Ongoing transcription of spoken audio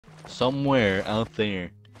somewhere out there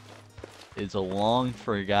is a long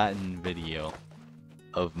forgotten video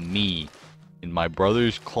of me in my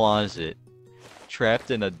brother's closet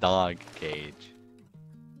trapped in a dog cage.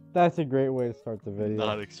 That's a great way to start the video.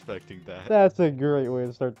 Not expecting that. That's a great way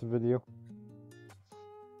to start the video.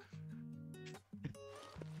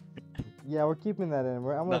 Yeah, we're keeping that in. I'm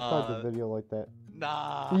gonna start the video like that.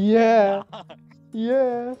 Nah. Yeah. Nah.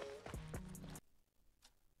 Yeah.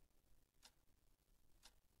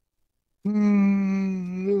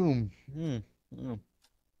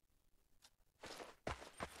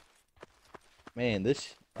 Man,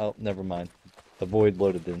 this... Oh, never mind. The void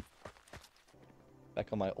loaded in. Back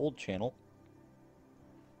on my old channel,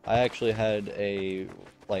 I actually had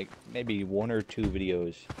like, maybe 1 or 2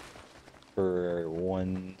 videos for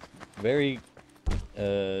one very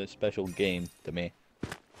special game to me.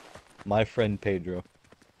 My friend Pedro.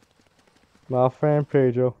 My friend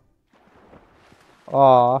Pedro.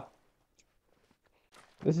 Aw.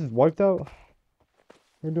 This is Wipeout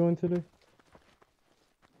we're doing today?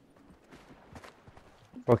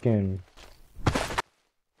 Fucking...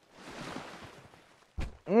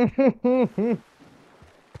 You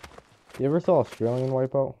ever saw Australian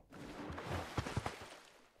Wipeout?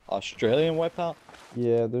 Australian Wipeout?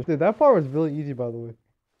 Yeah, dude, that part was really easy, by the way.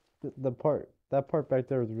 That part back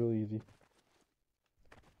there was really easy.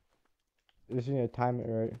 You just need to time it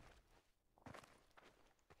right.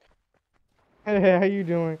 Hey, how you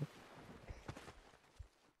doing?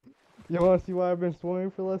 You wanna see why I've been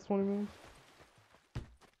swimming for the last 20 minutes?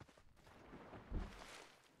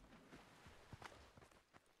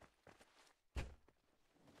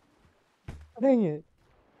 Dang it.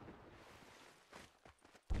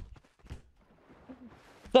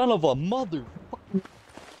 Son of a mother...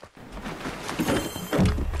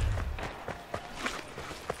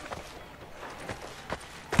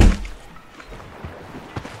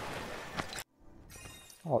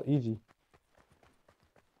 Oh, easy.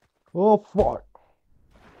 Oh, fuck.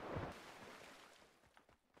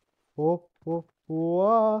 Oh, oh, oh,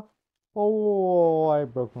 ah. Oh, I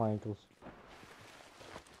broke my ankles.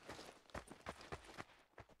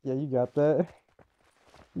 Yeah, you got that.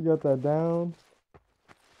 You got that down.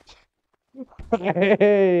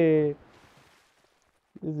 Hey!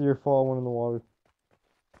 This is your fault, I went in the water.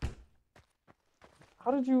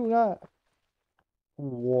 How did you not?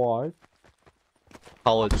 What?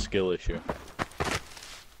 College skill issue.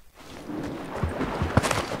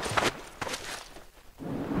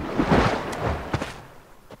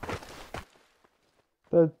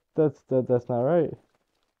 That's not right.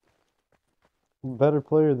 I'm a better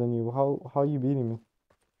player than you. How you beating me?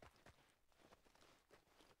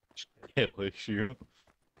 Skill issue.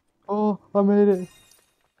 Oh, I made it.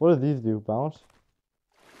 What do these do? Bounce?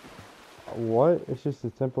 What? It's just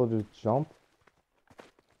as simple as just jump.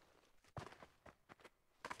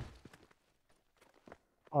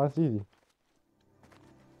 Oh, that's easy.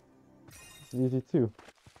 It's easy too.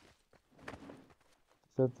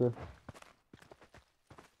 Except the...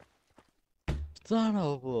 Son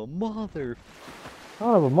of a mother...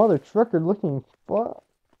 Son of a mother trucker looking fuck.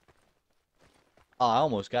 Oh, I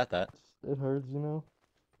almost got that. It hurts, you know?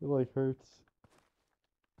 It like hurts.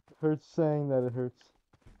 It hurts saying that it hurts.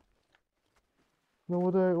 No,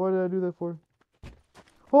 why did I do that for?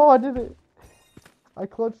 Oh, I did it! I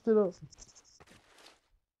clutched it up.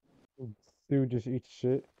 Dude just eats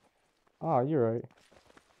shit. Ah, you're right.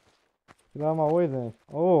 Get out of my way then.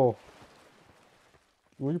 Oh.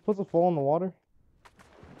 Were you supposed to fall in the water?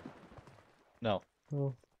 No.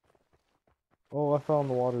 Oh. Oh, I fell in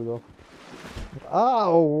the water though.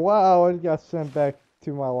 Oh, wow, I got sent back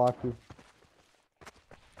to my locker.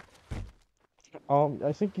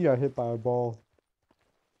 I think you got hit by a ball.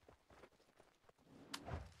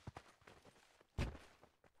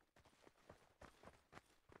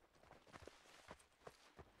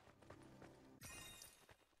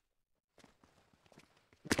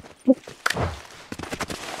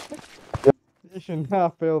 You should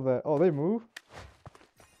not fail that. Oh, they move?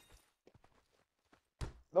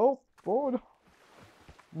 Nope. Oh, no.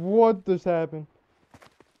 What just happened?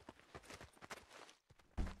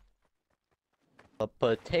 A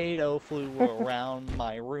potato flew around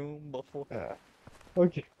my room before.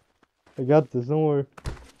 Okay. I got this, don't worry.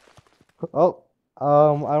 Oh,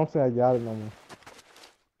 I don't think I got it no more.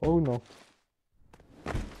 Oh no.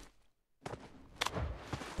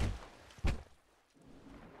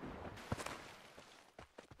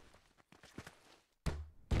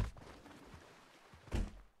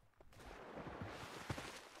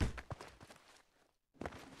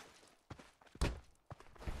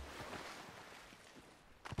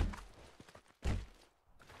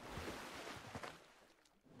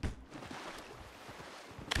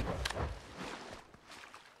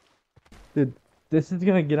 Dude, this is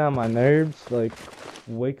gonna get on my nerves, like,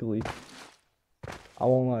 wakely. I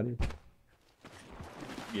won't lie to you.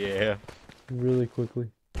 Yeah. Really quickly.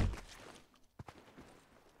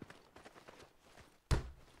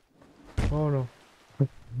 Oh no.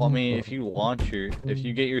 Well, I mean, if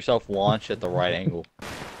you get yourself launched at the right angle.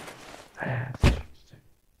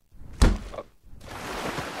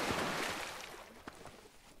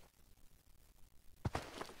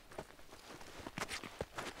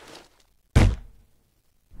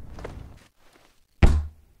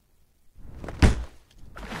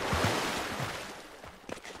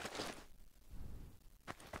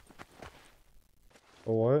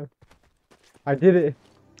 What? I did it.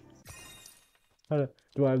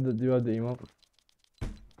 Do I have the emote?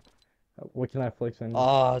 What can I flex on you?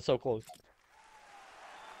 Ah, so close.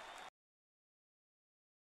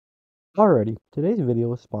 Alrighty, today's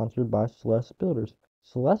video is sponsored by Celeste Builders.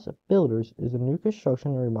 Celeste Builders is a new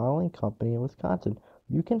construction and remodeling company in Wisconsin.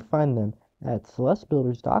 You can find them at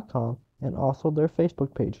celestebuilders.com and also their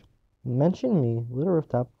Facebook page. Mention me,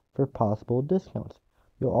 LittleRooftop, for possible discounts.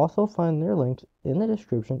 You'll also find their links in the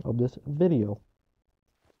description of this video.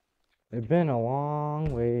 It's been a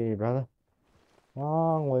long way, brother.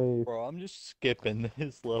 Long way. Bro, I'm just skipping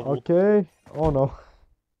this level. Okay. Oh no.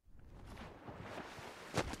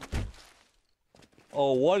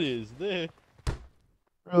 Oh, what is this?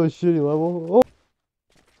 Really shitty level. Oh,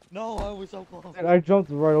 No, I was so close. and I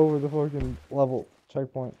jumped right over the fucking level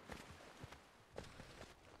checkpoint.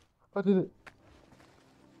 I did it.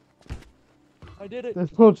 I did it.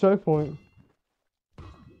 There's no checkpoint.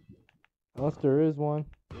 Unless there is one.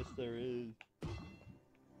 Yes, there is.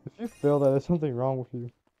 If you fail that, there's something wrong with you.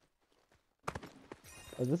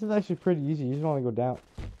 This is actually pretty easy. You just want to go down.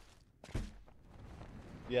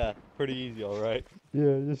 Yeah, pretty easy, alright.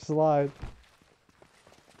 Yeah, just slide.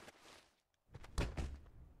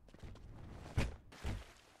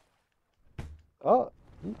 Oh,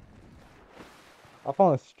 I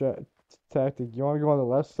found a tactic. You want to go on the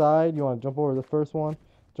left side. You want to jump over the first one,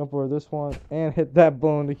 jump over this one, and hit that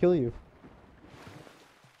balloon to kill you.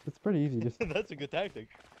 It's pretty easy. Just That's a good tactic.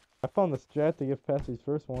 I found the strat to get past these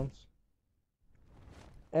first ones,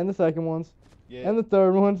 and the second ones, Yeah. and the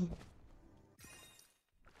third ones.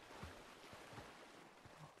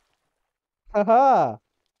 Haha!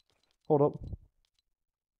 Hold up.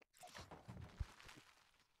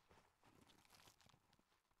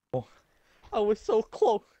 Oh, I was so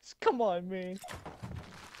close. Come on, man.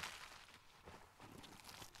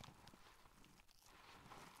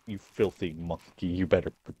 You filthy monkey. You better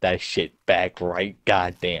put that shit back right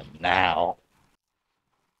goddamn now.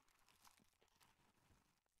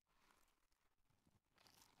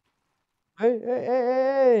 Hey, hey, hey,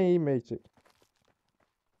 hey, hey, he makes it.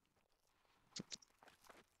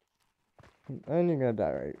 And you're gonna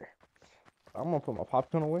die right here. I'm gonna put my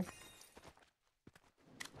popcorn away.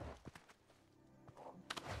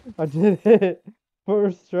 I did it!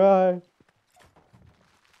 First try.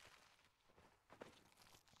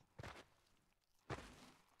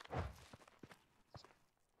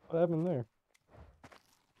 What happened there?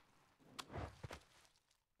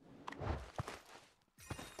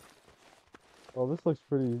 Oh, this looks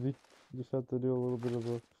pretty easy. You just have to do a little bit of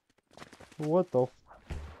a... What the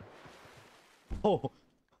Oh,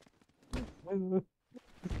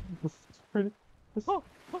 This is pretty... oh,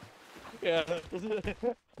 yeah.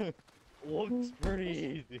 Looks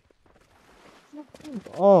pretty easy.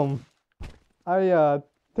 I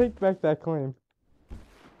take back that claim.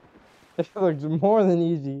 It looks more than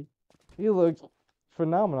easy. He looks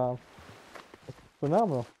phenomenal.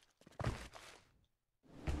 Phenomenal.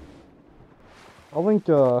 I'll link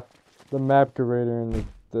the map curator in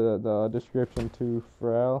the description to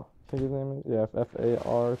Fral. I think his name is, yeah,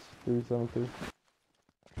 FAR373.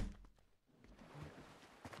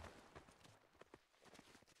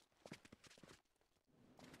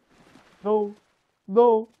 No,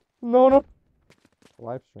 no, no, no.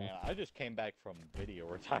 Live stream. Man, I just came back from video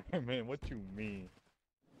retirement. What you mean?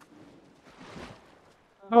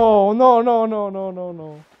 No, no, no, no, no, no,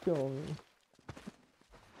 no. Kill me.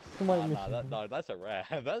 Smite me. No, that's a wrap.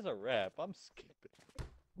 That's a wrap. I'm skipping.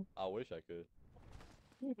 I wish I could.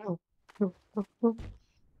 No, no, no, no.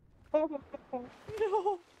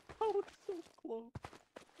 No, I was so close.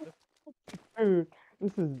 Dude,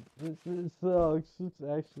 this sucks. This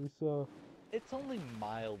actually sucks. It's only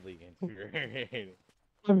mildly infuriating.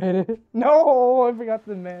 I made it. No, I forgot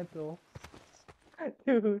the mantle.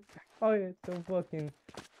 Dude, oh yeah, the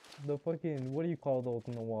fucking, what do you call those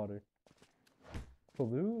in the water?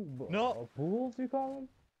 No. Pools, you call them?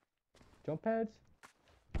 Jump pads?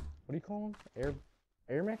 What do you call them?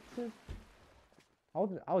 Air maxes?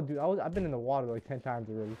 I've been in the water like 10 times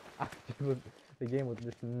already. The game was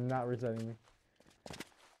just not resetting me.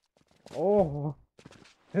 Oh,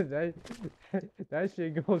 that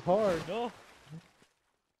shit goes hard. No.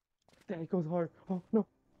 That goes hard. Oh no,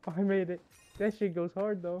 I made it. That shit goes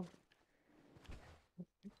hard though.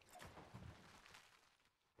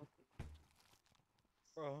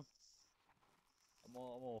 Bro. I'm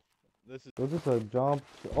off. This is. Was this a jump?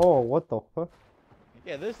 Oh, what the fuck?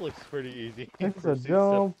 Yeah, this looks pretty easy. It's a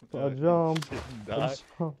jump, a jump, Die. a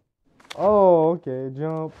jump. Oh, okay,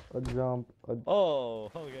 jump, a jump, a...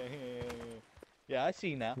 Oh, okay. Yeah, I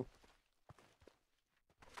see now.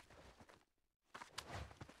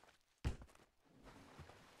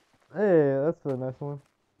 Hey, that's a nice one.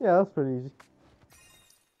 Yeah, that's pretty easy.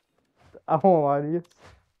 I won't lie to you.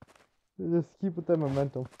 Just keep with that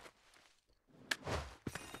momentum.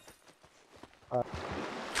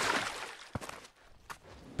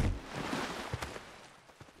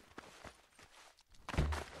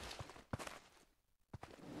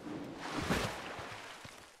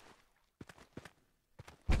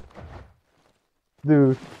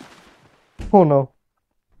 Dude. Oh no.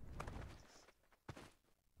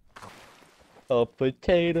 A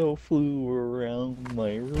potato flew around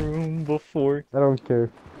my room before. I don't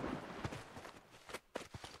care.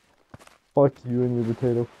 Fuck you and your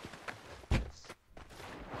potato.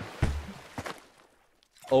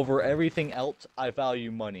 Over everything else, I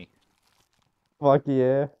value money. Fuck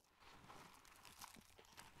yeah.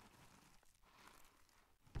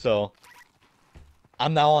 So,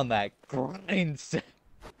 I'm now on that grind.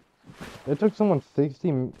 It took someone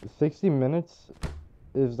 60 minutes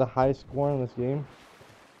is the highest score in this game.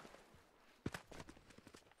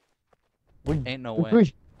 Ain't no way.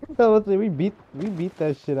 Let's say we beat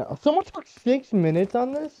that shit out. Someone took 6 minutes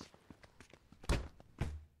on this?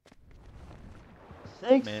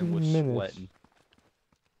 6 Man was minutes. sweating.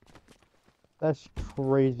 That's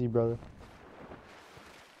crazy, brother.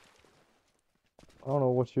 I don't know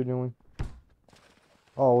what you're doing.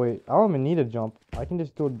 Oh wait, I don't even need a jump. I can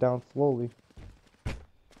just go down slowly.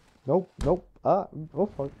 Nope, nope. Oh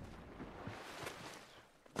fuck.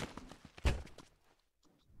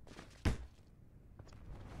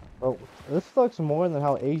 Bro, this sucks more than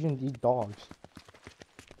how Asians eat dogs.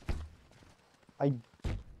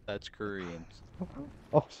 That's Koreans.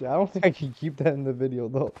 Oh shit, I don't think I can keep that in the video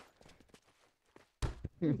though.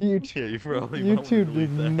 YouTube, Yeah, you probably YouTube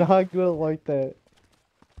did not go like that.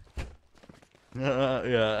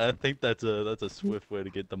 Yeah, I think that's a swift way to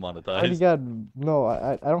get I already demonetized. got no.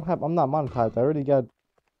 I'm not monetized. I already got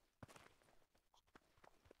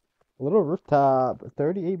LittleRooftop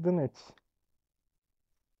 38 minutes.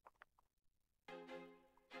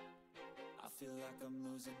 I feel like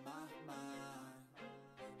I'm losing my mind.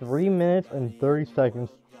 3 minutes and 30 seconds.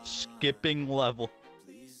 Skipping level.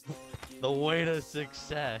 The way to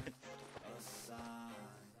success.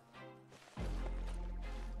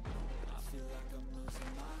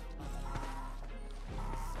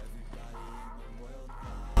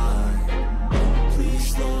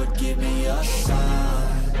 Please, Lord, give me a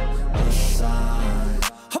sign, a sign.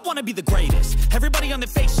 I wanna be the greatest. Everybody on the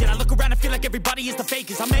fake shit. I look around and feel like everybody is the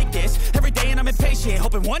fakest. I make this every day and I'm impatient,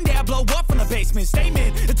 hoping one day I blow up from the basement.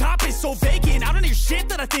 Statement, the top is so vacant. I don't hear shit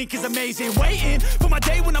that I think is amazing. Waiting for my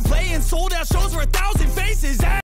day when I'm playing sold out shows for 1,000 faces.